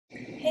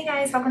Hey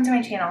guys, welcome to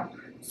my channel.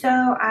 So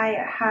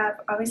I have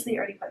obviously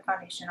already put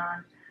foundation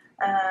on,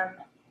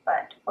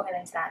 but we'll get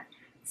into that.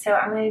 So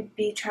I'm going to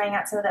be trying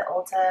out some of the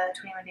Ulta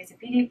 21 Days of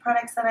Beauty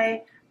products that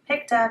I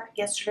picked up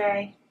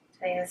yesterday.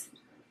 Today is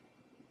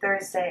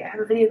Thursday. I have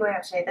a video going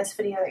up today. This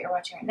video that you're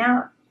watching right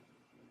now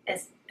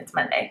it's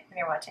Monday when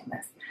you're watching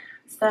this.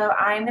 So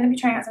I'm going to be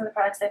trying out some of the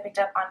products that I picked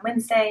up on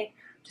Wednesday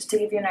just to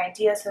give you an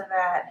idea so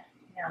that,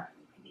 you know,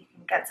 you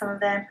can get some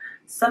of them.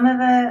 Some of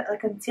the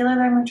concealer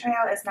that I'm going to try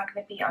out is not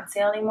going to be on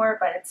sale anymore,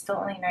 but it's still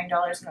only $9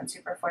 and it's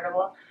super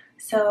affordable.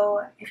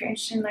 So if you're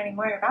interested in learning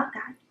more about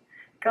that,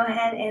 go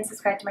ahead and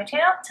subscribe to my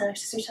channel, tell your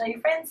sisters, tell your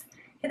friends,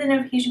 hit the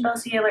notification bell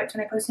so you get alerts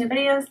when I post new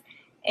videos,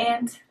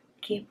 and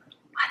keep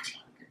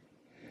watching.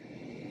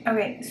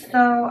 Okay,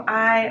 so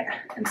I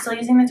am still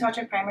using the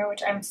Tatcha primer,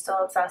 which I'm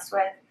still obsessed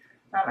with.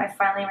 I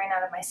finally ran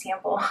out of my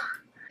sample.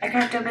 I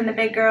cracked open the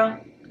big girl,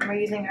 and we're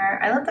using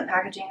her. I love the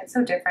packaging, it's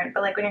so different,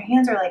 but like when your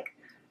hands are like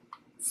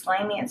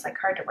slimy, it's like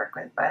hard to work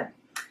with, but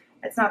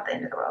it's not the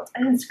end of the world. I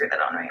didn't screw that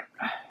on right.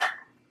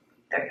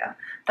 There we go.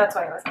 That's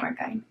why it wasn't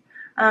working.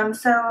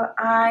 So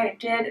I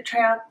did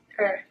try out,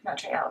 or not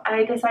try out,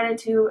 I decided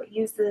to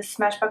use the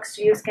Smashbox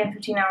Studio Skin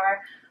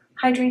 15-hour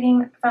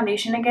hydrating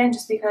foundation again,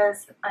 just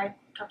because I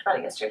talked about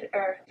it yesterday,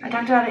 or I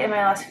talked about it in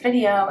my last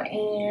video,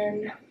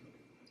 and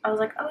I was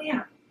like, oh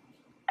yeah,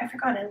 I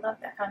forgot I love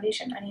that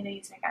foundation. I need to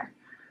use it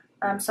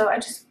again. So I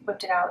just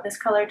whipped it out. This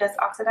color does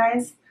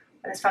oxidize,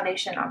 but this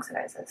foundation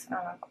oxidizes.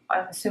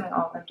 I'm assuming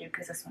all of them do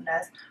because this one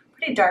does.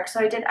 Pretty dark, so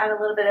I did add a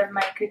little bit of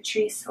my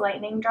Catrice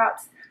Lightning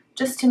Drops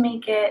just to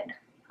make it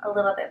a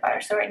little bit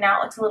better. So right now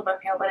it looks a little bit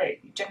pale, but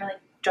it generally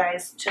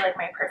dries to like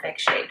my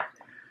perfect shade.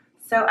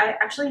 So I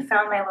actually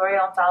found my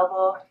L'Oreal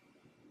Infallible.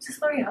 Is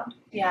this L'Oreal?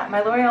 Yeah,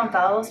 my L'Oreal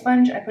Infallible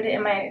sponge. I put it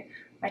in my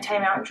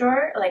timeout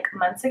drawer like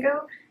months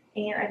ago,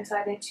 and I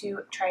decided to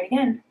try it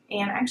again.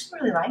 And I actually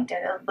really liked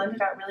it. It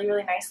blended out really,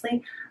 really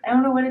nicely. I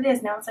don't know what it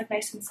is. Now it's like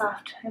nice and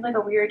soft. I have like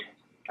a weird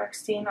dark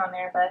stain on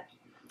there, but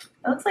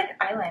it looks like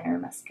eyeliner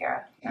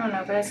mascara. I don't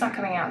know, but it's not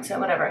coming out, so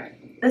whatever.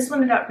 This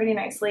blended out pretty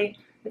nicely.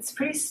 It's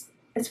pretty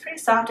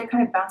soft. It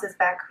kind of bounces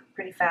back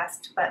pretty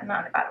fast, but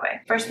not in a bad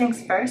way. First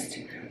things first,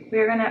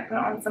 we're gonna put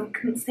on some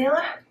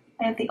concealer.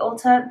 I have the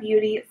Ulta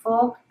Beauty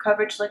Full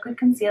Coverage Liquid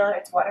Concealer.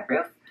 It's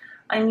waterproof.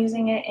 I'm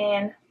using it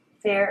in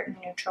Fair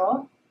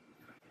Neutral.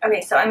 Okay,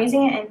 so I'm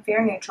using it in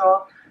Fair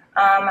Neutral.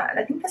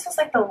 I think this was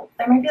like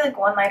there might be like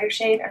one lighter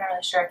shade. I'm not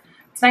really sure.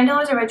 It's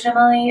 $9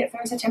 originally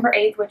through September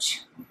 8th,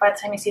 which by the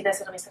time you see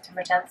this, it'll be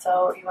September 10th,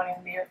 so you won't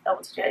even be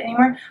able to do it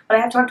anymore. But I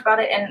have talked about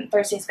it in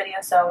Thursday's video,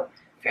 so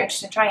if you're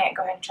interested in trying it,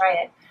 go ahead and try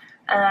it.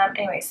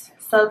 Anyways,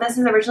 so this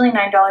is originally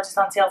 $9. It's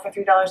on sale for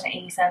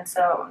 $3.80,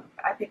 so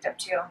I picked up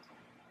two.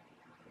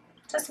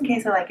 Just in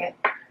case I like it.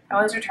 I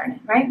always return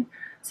it, right?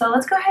 So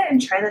let's go ahead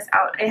and try this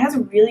out. It has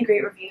really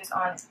great reviews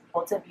on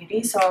Ulta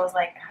Beauty, so I was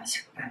like, that's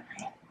super bad,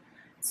 right?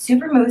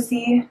 Super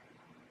moussey.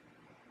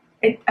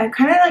 I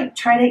kind of like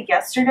tried it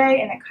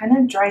yesterday, and it kind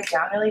of dried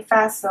down really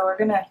fast, so we're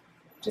gonna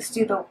just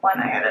do the one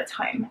eye at a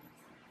time.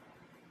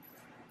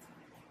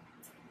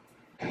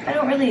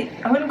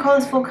 I wouldn't call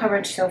this full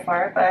coverage so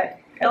far, but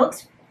it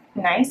looks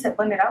nice. It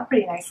blended out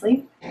pretty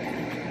nicely.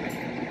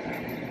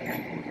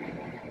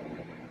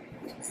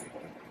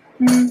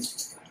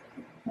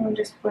 I'll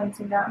just blend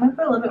some down. I'm gonna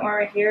put a little bit more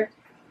right here.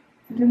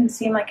 It didn't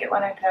seem like it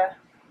wanted to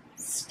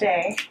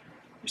stay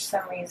for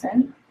some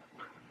reason.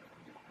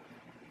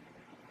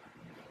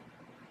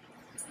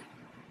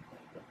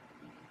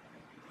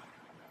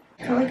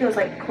 I felt like it was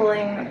like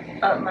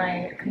pulling up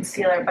my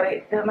concealer, but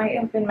it might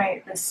have been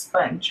this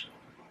sponge.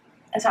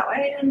 Is that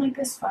why I didn't like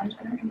this sponge?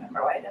 I don't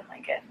remember why I didn't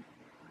like it.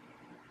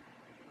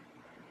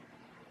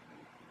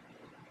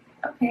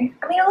 Okay,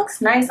 I mean it looks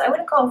nice. I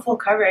wouldn't call it full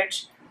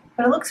coverage,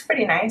 but it looks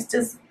pretty nice.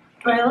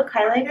 Do I look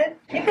highlighted?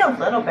 Maybe a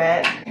little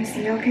bit. You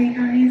see okay,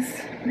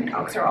 guys? My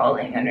dogs are all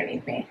laying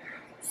underneath me.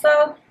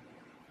 So,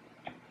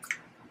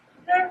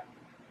 yeah,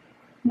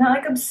 not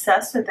like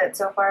obsessed with it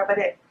so far, but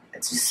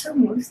it's just so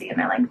moussey, and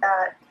I like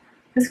that.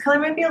 This color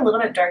might be a little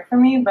bit dark for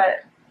me,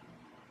 but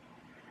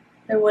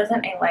there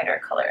wasn't a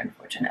lighter color,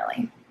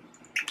 unfortunately,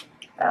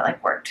 that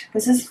like worked.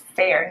 This is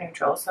Fair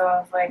Neutral, so I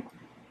was like,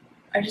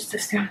 I just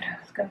assumed it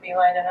was gonna be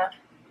light enough.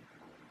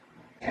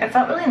 It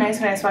felt really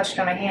nice when I swatched it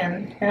on my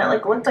hand, and it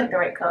like looked like the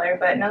right color,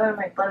 but now that I'm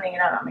like blending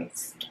it out on my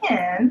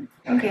skin,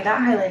 okay,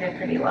 that highlighted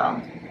pretty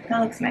well. That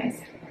looks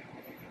nice.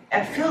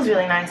 It feels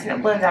really nice, and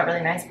it blends out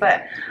really nice,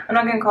 but I'm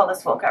not gonna call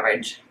this full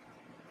coverage.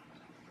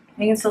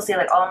 You can still see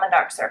like all my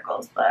dark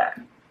circles, but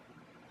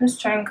just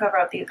try and cover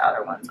up these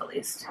outer ones at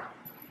least.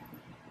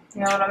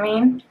 You know what I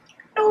mean?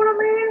 You know what I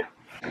mean?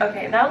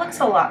 Okay, that looks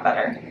a lot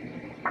better.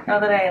 Now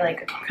that I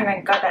like kind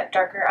of got that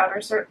darker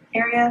outer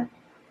area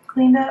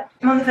cleaned up.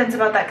 I'm on the fence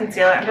about that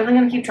concealer. I'm definitely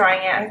going to keep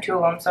trying it. I have two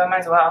of them, so I might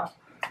as well.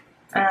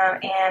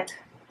 And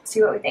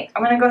see what we think.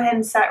 I'm going to go ahead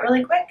and set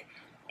really quick,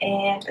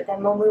 and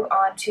then we'll move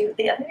on to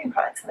the other new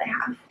products that I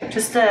have.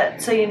 Just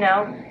so you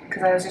know,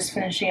 because I was just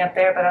finishing up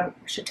there, but I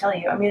should tell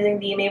you, I'm using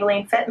the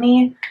Maybelline Fit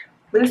Me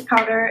Loose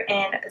Powder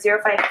in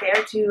 05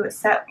 Fair to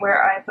set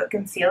where I put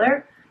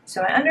concealer.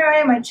 So my under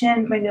eye, my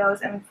chin, my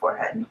nose, and my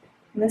forehead.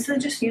 And this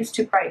is just used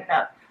to brighten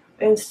up.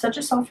 It is such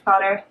a soft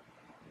powder,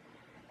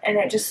 and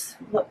it just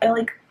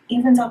like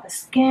evens out the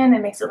skin.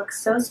 It makes it look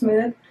so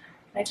smooth.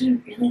 And I just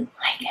really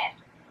like it.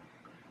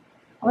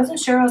 I wasn't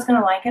sure I was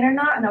gonna like it or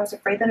not, and I was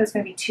afraid that it was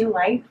gonna be too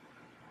light.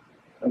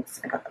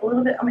 Oops, I got a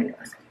little bit on my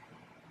nose.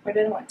 I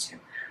didn't want to.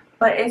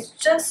 But it's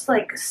just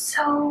like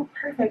so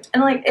perfect.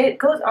 And like it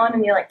goes on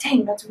and you're like,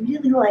 dang, that's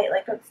really light.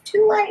 Like that's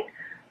too light.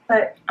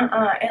 But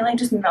it like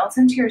just melts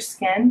into your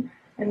skin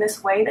in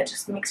this way that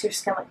just makes your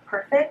skin look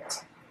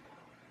perfect.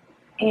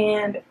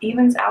 And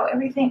evens out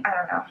everything. I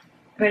don't know.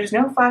 And there's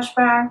no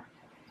flashback.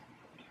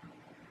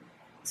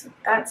 So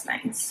that's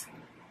nice.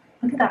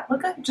 Look at that.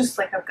 Look at just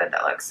like how good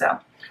that looks. So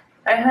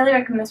I highly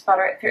recommend this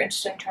powder if you're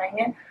interested in trying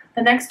it.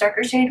 The next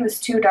darker shade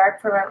was too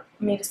dark for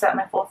me to set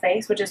my full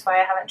face, which is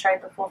why I haven't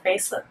tried the full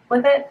face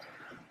with it.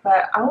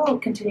 But I will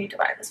continue to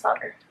buy this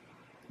powder.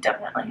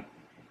 Definitely.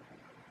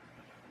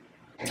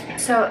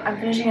 So I'm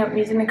finishing up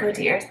using the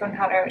Coty Airspun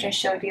powder, which I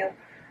showed you,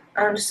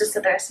 just to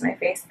set the rest of my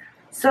face.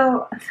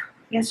 So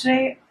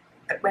yesterday,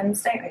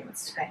 Wednesday, wait,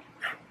 what's today?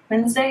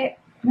 Wednesday,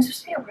 am I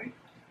supposed to be at work?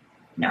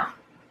 No.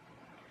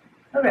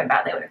 That would have been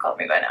bad, they would have called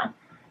me by now.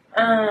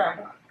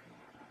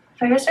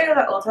 So yesterday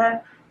I was at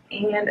Ulta,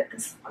 and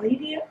this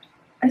lady,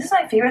 this is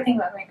my favorite thing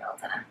about going to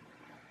Ulta.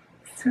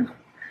 So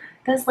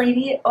this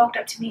lady walked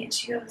up to me and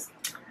she goes,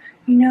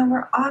 you know,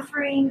 we're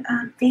offering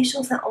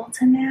facials at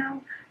Ulta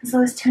now, as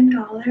low as $10.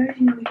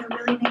 You know, we can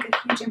really make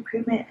a huge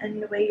improvement in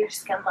the way your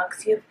skin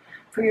looks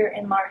for your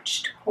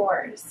enlarged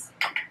pores.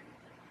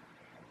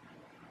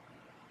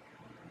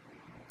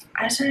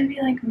 I just want to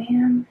be like,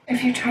 ma'am,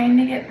 if you're trying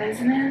to get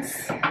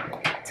business,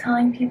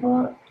 telling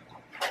people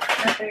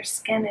that their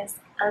skin is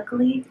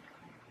ugly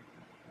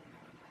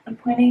and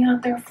pointing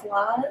out their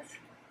flaws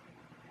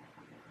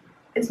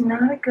is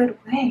not a good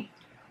way.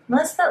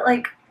 Unless that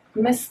like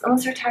unless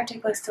your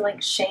tactic was to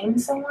like shame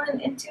someone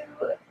into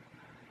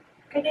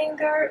getting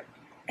their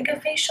like a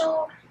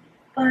facial,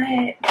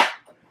 but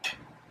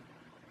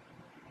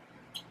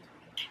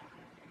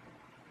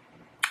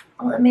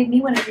all it made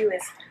me want to do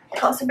is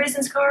toss a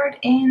business card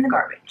in the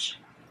garbage.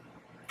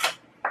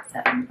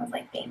 So I was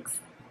like, thanks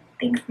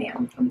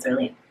ma'am. It's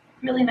really,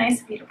 really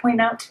nice of you to point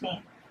out to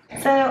me.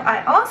 So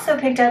I also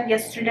picked up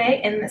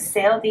yesterday in the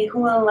sale the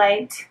Hula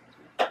Light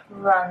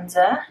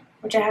Bronzer,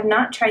 which I have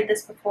not tried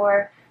this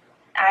before.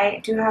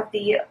 I do have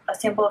a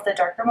sample of the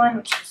darker one,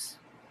 which is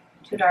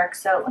too dark,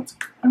 so it's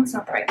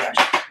not the right brush.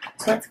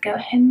 So let's go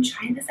ahead and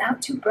try this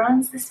out to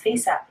bronze this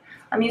face up.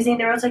 I'm using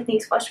the Rose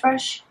Techniques blush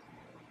brush.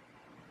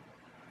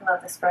 I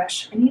love this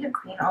brush. I need to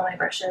clean all my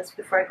brushes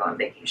before I go on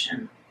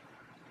vacation.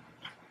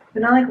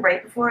 But not like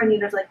right before. I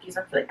need to like use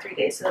them for like 3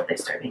 days so that they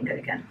start being good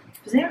again.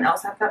 Does anyone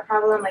else have that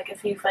problem? Like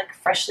if you've like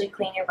freshly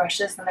cleaned your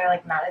brushes, then they're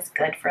like not as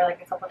good for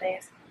like a couple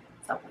days.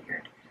 So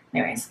weird.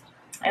 Anyways,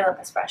 I love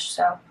this brush.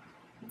 So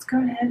let's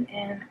go ahead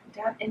and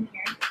dab in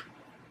here.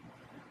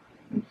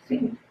 Let's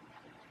see.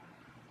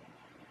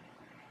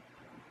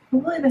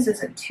 Hopefully this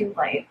isn't too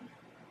light.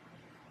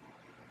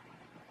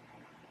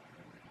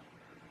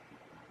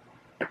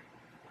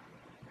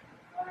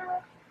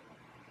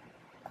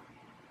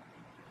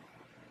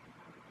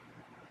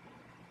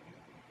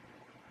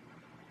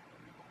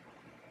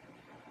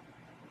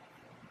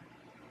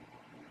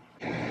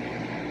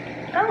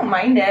 I don't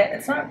mind it.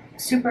 It's not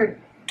super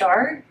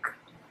dark,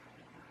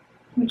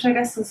 which I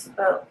guess is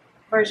the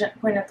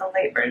point of the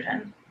light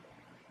version.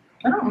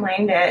 I don't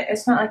mind it.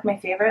 It's not like my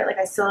favorite. Like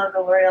I still love the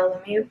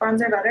L'Oreal Lumi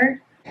bronzer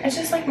better. It's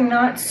just like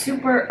not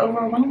super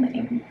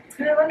overwhelming. It's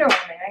kind of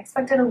underwhelming. I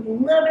expected a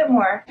little bit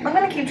more. I'm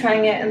gonna keep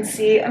trying it and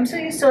see. I'm so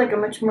used to like a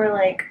much more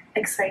like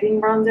exciting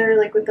bronzer.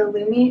 Like with the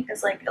Lumi,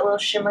 it's like a little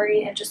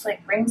shimmery and just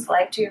like brings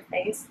life to your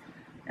face.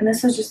 And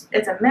this is just,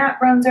 it's a matte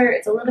bronzer.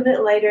 It's a little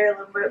bit lighter, a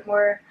little bit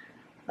more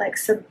like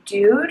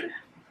subdued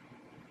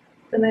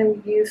than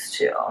I'm used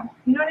to.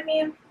 You know what I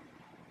mean?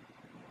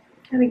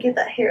 Gotta get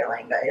that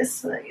hairline, guys,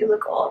 so that you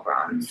look all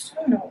bronzed.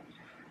 I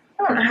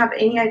don't have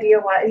any idea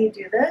why they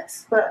do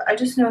this, but I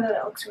just know that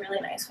it looks really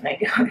nice when I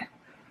do it.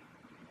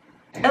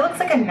 It looks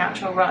like a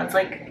natural bronze,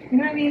 like, you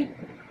know what I mean?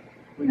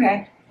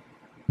 Okay.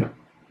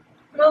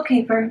 Little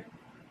caper.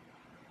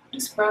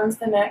 Just bronze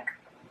the neck.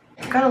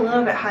 Got a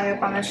little bit high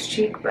up on this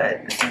cheek, but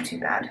it's not too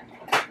bad.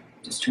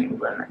 Just trying to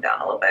blend that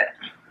down a little bit.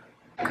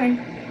 Okay.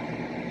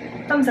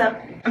 Thumbs up.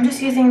 I'm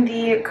just using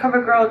the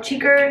CoverGirl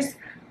Cheekers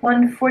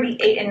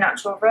 148 in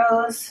Natural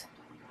Rose,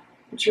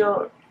 which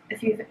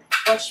if you've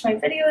watched my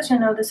videos, you'll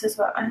know this is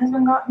what my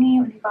husband got me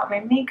when he bought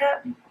my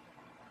makeup.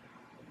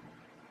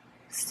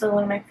 Still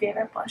one of my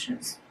favorite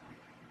blushes.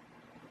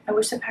 I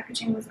wish the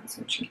packaging wasn't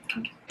so cheap.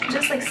 It's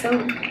just like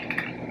so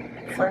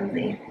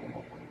flimsy.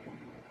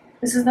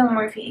 This is the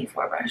Morphe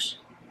E4 brush.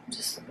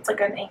 It's like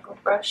an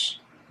angled brush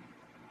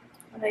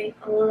that I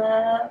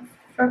love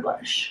for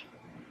blush.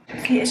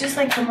 See, it's just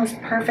like the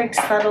most perfect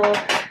subtle.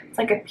 It's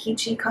like a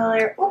peachy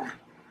color. Ooh.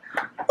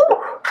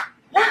 Ooh,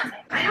 love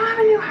it. I don't have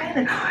a new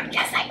highlight. Oh,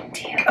 yes, I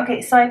do.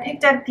 Okay, so I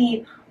picked up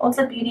the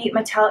Ulta Beauty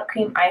Metallic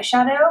Cream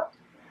Eyeshadow.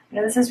 I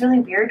know this is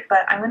really weird, but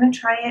I'm gonna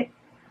try it.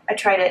 I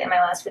tried it in my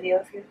last video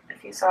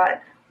if you saw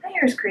it. My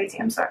hair is crazy,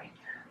 I'm sorry.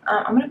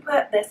 I'm gonna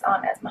put this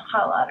on as my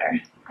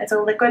highlighter. It's a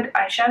liquid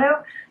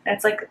eyeshadow,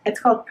 and it's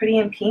called Pretty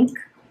in Pink,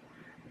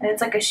 and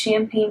it's like a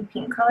champagne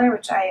pink color,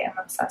 which I am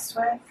obsessed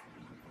with,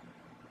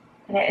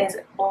 and it is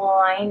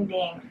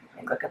blinding.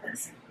 Like, look at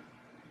this.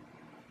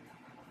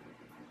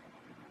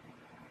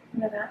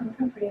 Look at that. Look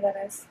how pretty that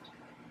is.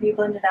 You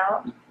blend it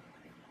out.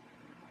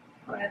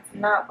 When it's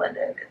not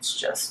blended, it's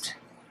just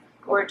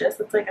gorgeous.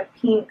 It's like a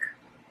pink.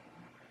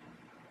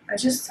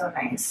 It's just so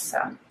nice.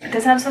 So it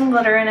does have some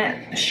glitter in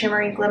it,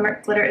 shimmery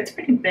glitter. It's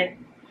pretty big.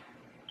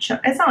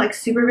 It's not like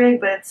super big,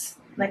 but it's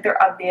like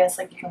they're obvious.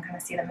 Like you can kind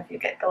of see them if you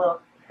get a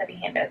little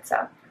heavy-handed. So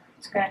I'm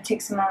just gonna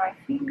take some on my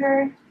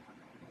finger,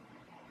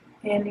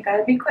 and you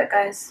gotta be quick,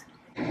 guys.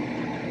 Look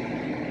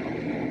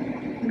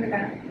at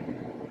that.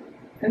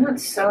 Isn't that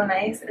so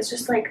nice? It's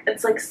just like,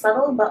 it's like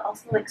subtle, but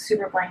also like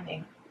super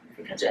blinding if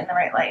you touch it in the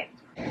right light.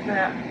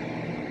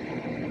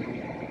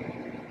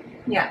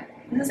 Yeah,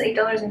 this is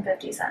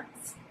 $8.50.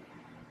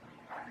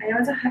 I know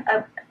it's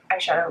a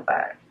eyeshadow,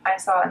 but I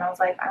saw it and I was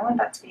like, I want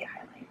that to be a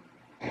highlight.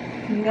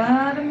 You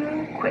gotta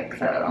move quick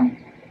though.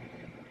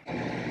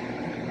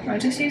 I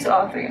just use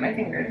all three of my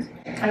fingers.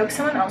 I hope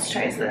someone else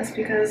tries this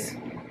because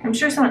I'm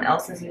sure someone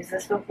else has used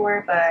this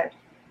before, but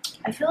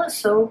I feel it's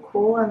so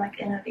cool and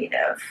like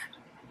innovative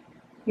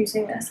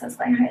using this as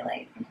my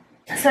highlight.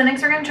 So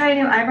next we're gonna try a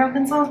new eyebrow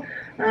pencil.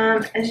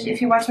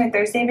 If you watched my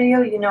Thursday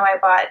video, you know I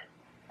bought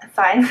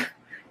 5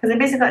 because I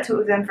basically got 2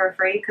 of them for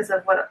free because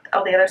of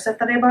all the other stuff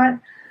that I bought.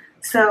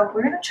 So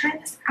we're gonna try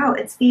this out.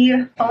 It's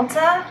the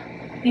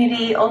Ulta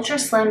Beauty Ultra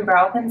Slim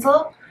Brow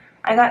Pencil.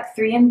 I got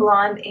 3 in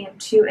blonde and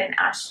 2 in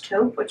ash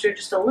taupe, which are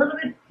just a little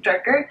bit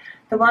darker.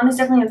 The blonde is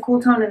definitely a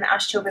cool tone and the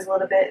ash taupe is a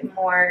little bit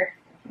more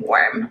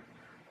warm.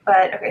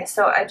 But okay,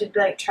 so I did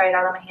like try it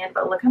out on my hand,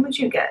 but look how much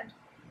you get.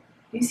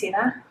 Do you see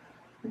that?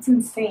 That's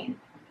insane.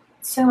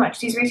 So much.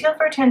 These retail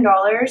for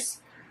 $10,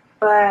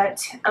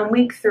 but on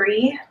week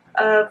 3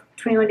 of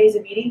 21 Days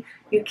of Beauty,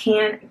 you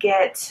can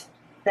get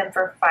them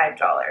for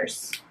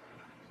 $5.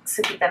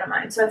 So keep that in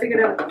mind. So I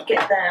figured I would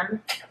get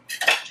them,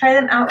 try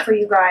them out for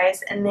you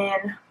guys, and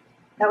then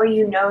that way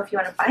you know if you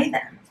want to buy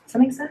them. Does that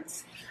make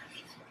sense?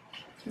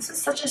 This is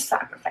such a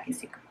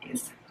sacrifice, you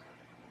guys.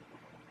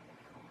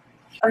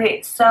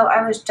 Okay, so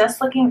I was just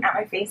looking at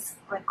my face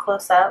like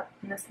close up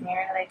in this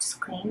mirror that I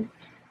just cleaned,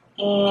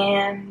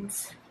 and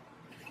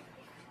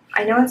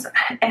I know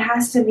it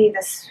has to be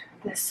this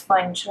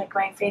sponge. Like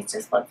my face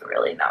just looked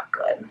really not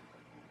good.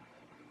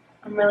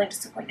 I'm really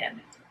disappointed.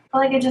 I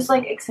feel like it just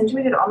like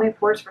accentuated all my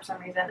pores for some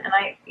reason, and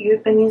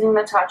you've been using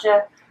the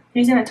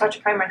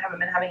Tatcha primer and haven't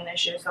been having an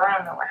issue, so I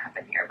don't know what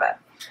happened here, but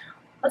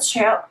let's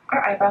try out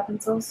our eyebrow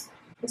pencils.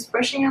 Just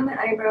brushing on my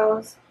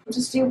eyebrows. I'll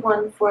just do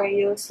one for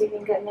you so you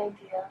can get an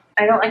idea.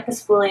 I don't like the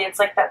spoolie. It's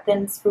like that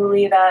thin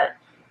spoolie that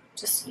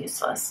just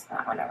useless.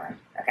 Whatever.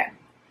 Okay.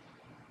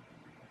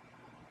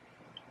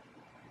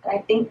 I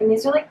think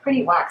these are like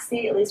pretty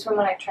waxy, at least from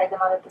when I tried them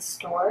out at the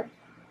store,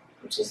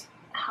 which is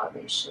how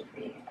they should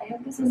be. I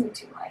hope this isn't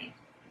too light.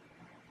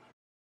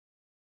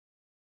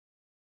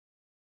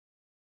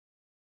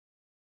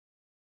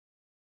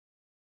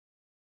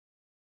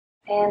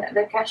 And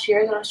the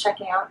cashiers I was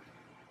checking out,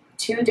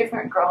 2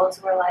 different girls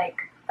were like,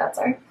 that's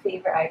our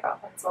favorite eyebrow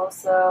pencil.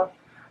 So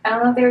I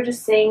don't know if they were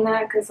just saying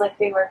that because like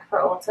they work for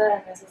Ulta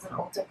and this is an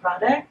Ulta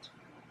product,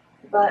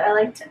 but I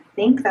like to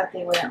think that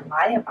they wouldn't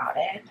lie about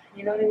it.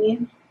 You know what I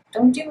mean?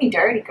 Don't do me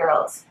dirty,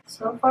 girls.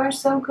 So far,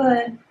 so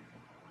good.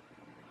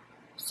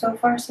 So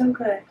far, so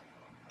good.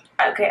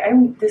 Okay,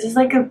 this is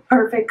like a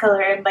perfect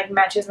color and like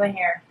matches my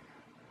hair.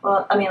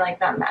 Well, I mean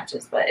like not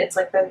matches, but it's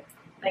like the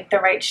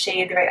right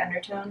shade, the right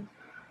undertone.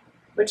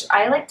 Which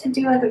I like to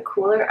do like a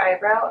cooler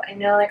eyebrow. I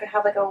know like I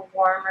have like a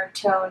warmer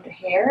toned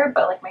hair,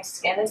 but like my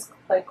skin is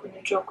like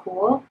neutral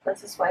cool.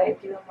 This is why I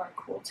do a more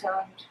cool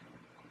toned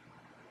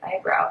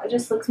eyebrow. It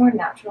just looks more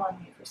natural on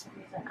me for some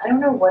reason. I don't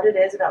know what it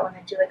is about when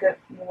I do like a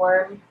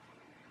warm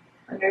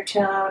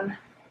undertone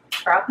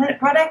brow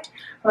product,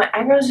 but my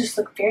eyebrows just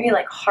look very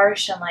like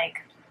harsh and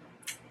like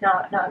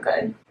not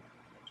good.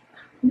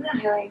 Look at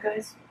that highlight, you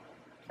guys.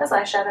 That's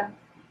eyeshadow.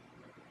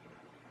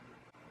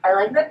 I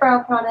like the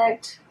brow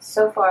product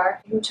so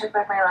far. You can check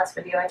back my last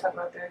video. I talked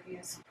about the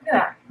reviews. Look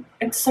at that.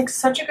 It's like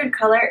such a good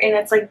color, and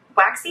it's like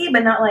waxy,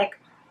 but not like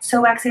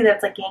so waxy that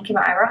it's like yanking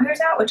my eyebrow hairs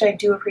out, which I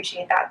do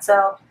appreciate that.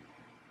 So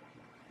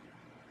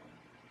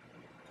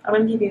I'm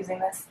gonna keep using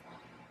this.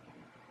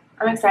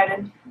 I'm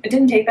excited. It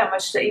didn't take that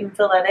much to even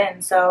fill that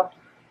in, so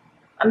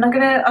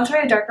I'll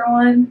try a darker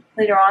one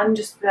later on,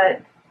 just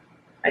that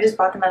I just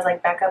bought them as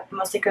like backup,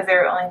 mostly because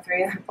there were only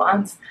 3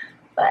 blondes,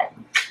 but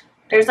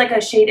there's like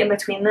a shade in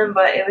between them,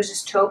 but it was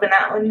just taupe, and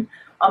that one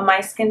on my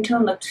skin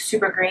tone looked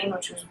super green,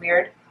 which was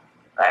weird,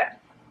 but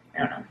I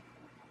don't know.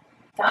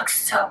 That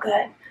looks so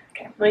good.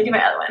 Okay, let me do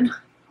my other one.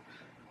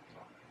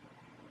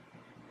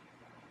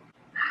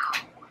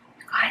 Wow,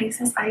 guys,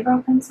 this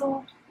eyebrow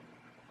pencil,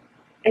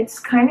 it's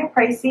kind of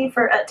pricey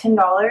for at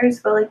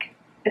 $10, but like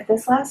if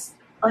this lasts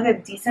like a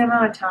decent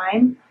amount of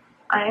time,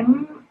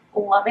 I'm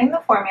loving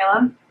the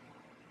formula.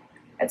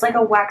 It's like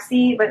a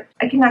waxy, but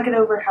I cannot get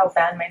over how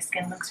bad my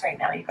skin looks right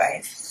now, you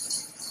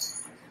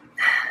guys.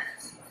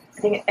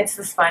 I think it's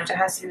the sponge. It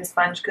has to be the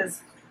sponge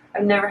because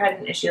I've never had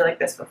an issue like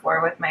this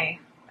before with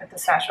the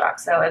Stash Rock,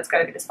 so it's got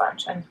to be the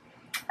sponge. And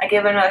I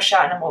give it another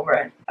shot and I'm over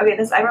it. Okay,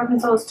 this eyebrow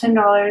pencil is $10. I'm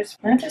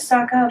gonna have to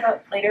stock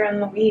up later in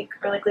the week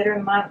or like later in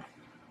the month.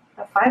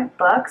 About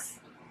 $5.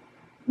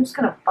 I'm just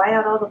gonna buy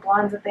out all the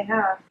blondes that they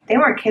have. They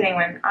weren't kidding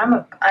when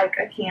I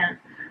can't.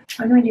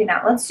 What can we do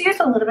now? Let's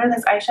use a little bit of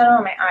this eyeshadow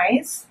on my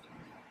eyes.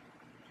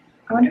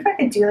 I wonder if I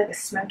could do like a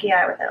smoky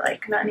eye with it,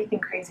 like not anything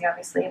crazy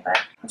obviously, but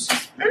let's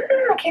just,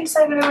 I can't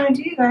decide what I want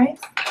to do, you guys.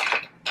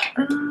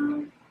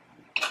 Oh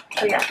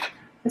yeah,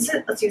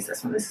 let's use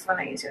this one. This is one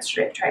I used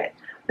yesterday to try it.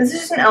 This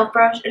is just an e.l.f.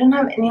 brush. It doesn't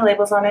have any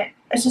labels on it.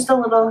 It's just a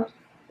little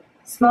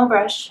small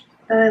brush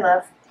that I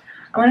love.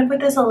 I'm going to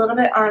put this a little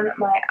bit on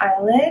my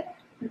eyelid.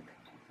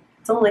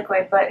 It's a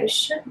liquid, but it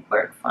should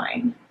work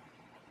fine.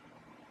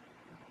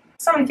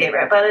 It's not my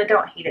favorite, but I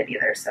don't hate it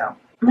either, so.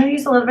 I'm going to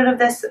use a little bit of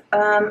this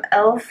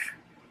e.l.f.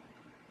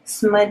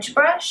 smudge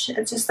brush.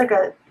 It's just like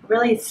a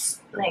really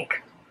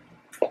like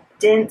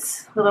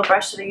dense little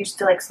brush that I use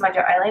to like smudge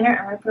your eyeliner.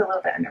 I'm going to put a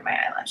little bit under my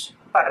eyelash,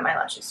 bottom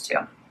eyelashes too.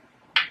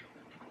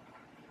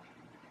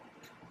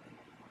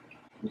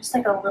 Just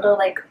like a little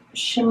like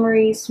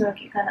shimmery,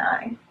 smoky kind of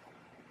eye.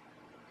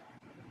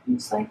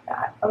 Just like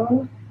that.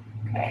 Oh,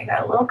 okay, I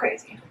got a little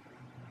crazy.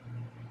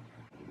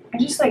 I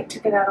just like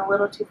took it out a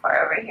little too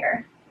far over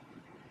here.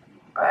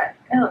 But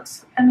it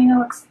looks, I mean, it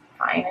looks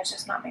fine. It's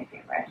just not my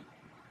favorite.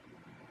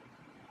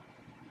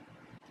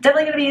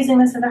 Definitely going to be using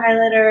this as a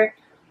highlighter.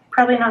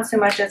 Probably not so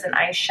much as an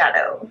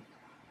eyeshadow.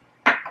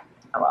 Oh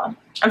well.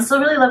 I'm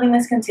still really loving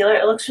this concealer.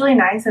 It looks really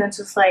nice and it's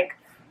just like,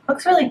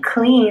 looks really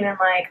clean and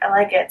like, I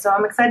like it. So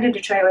I'm excited to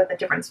try it with a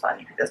different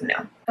sponge because new.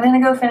 I'm going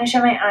to go finish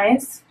up my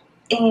eyes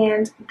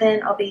and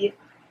then I'll be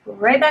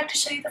right back to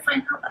show you the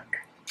final look.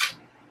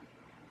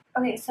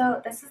 Okay,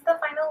 so this is the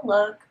final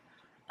look.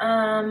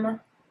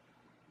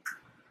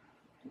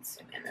 Let's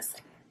zoom in a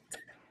second.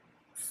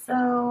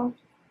 So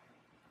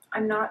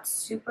I'm not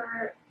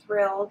super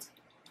thrilled.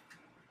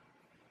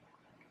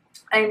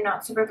 I'm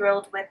not super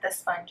thrilled with the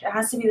sponge. It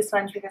has to be the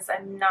sponge because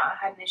I've not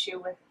had an issue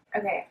with,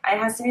 okay, it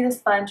has to be the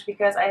sponge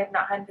because I have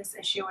not had this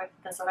issue with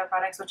this other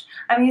products, which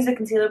I've used a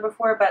concealer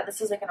before, but this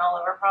is like an all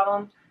over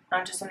problem,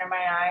 not just under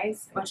my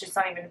eyes, which is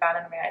not even bad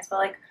under my eyes, but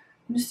like,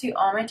 you just see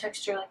all my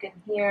texture like in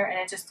here and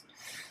it just,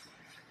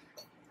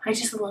 I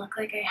just look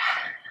like I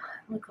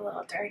look a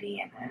little dirty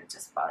and then it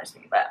just bothers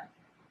me, but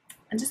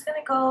I'm just going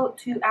to go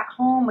to At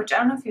Home, which I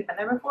don't know if you've been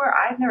there before.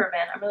 I've never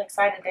been. I'm really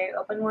excited. They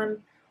opened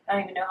one, I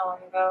don't even know how long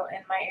ago in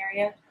my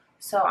area,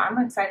 so I'm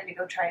excited to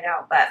go try it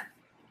out, but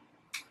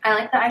I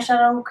like the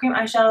eyeshadow, cream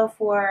eyeshadow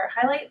for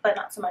highlight, but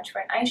not so much for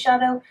an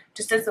eyeshadow.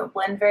 Just doesn't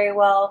blend very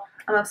well.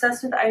 I'm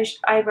obsessed with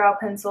eyebrow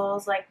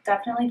pencils. Like,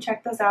 definitely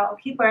check those out. I'll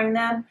keep wearing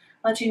them.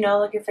 Let you know,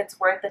 like, if it's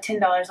worth the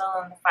 $10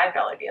 on the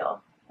 $5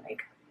 deal.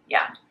 Like,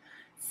 yeah.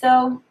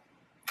 So,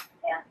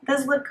 yeah.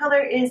 This lip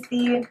color is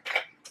the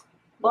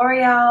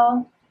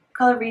L'Oreal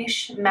Color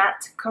Riche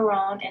Matte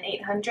Caron in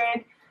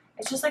 800.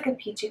 It's just like a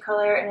peachy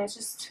color, and it's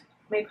just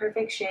my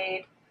perfect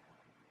shade.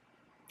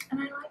 And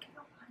I like it a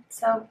lot.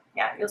 So,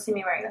 yeah, you'll see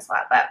me wearing this a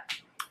lot, but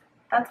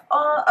that's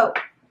all. Oh,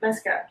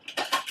 mascara.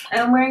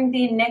 I'm wearing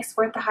the NYX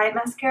Worth the Hype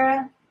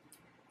mascara.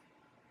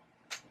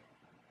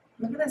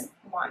 Look at this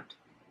wand.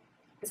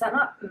 Is that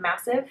not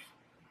massive?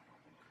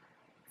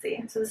 Let's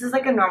see. So this is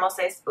like a normal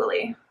size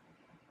spoolie.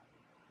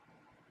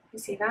 You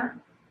see that?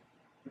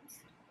 Oops.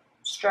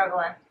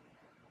 Struggling.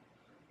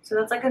 So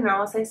that's like a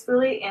normal size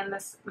spoolie and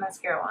this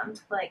mascara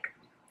wand. Like,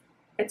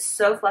 it's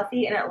so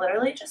fluffy and it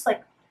literally just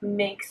like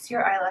makes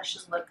your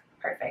eyelashes look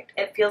perfect.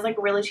 It feels like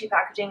really cheap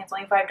packaging. It's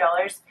only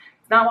 $5. It's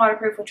not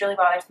waterproof, which really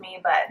bothers me,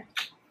 but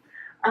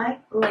I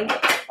like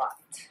it a lot.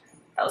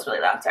 That was really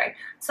loud, sorry.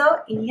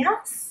 So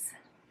yes,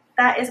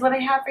 that is what I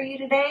have for you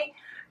today.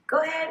 Go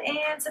ahead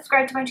and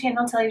subscribe to my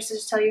channel, tell your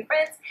sisters, tell your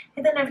friends,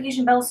 hit the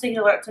notification bell so you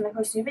get alerts when I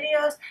post new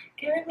videos.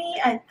 Give me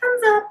a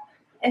thumbs up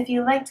if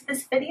you liked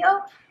this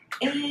video,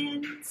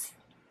 and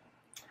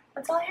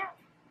that's all I have.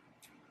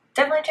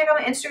 Definitely check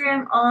out my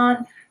Instagram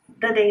on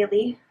the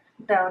daily.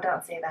 No,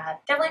 don't say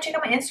that. Definitely check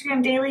out my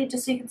Instagram daily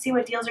just so you can see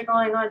what deals are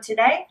going on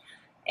today.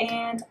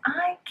 And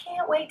I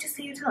can't wait to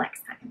see you till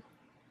next time.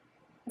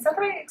 Is that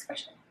the right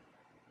expression?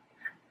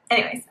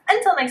 Anyways,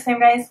 until next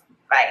time, guys.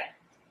 Bye.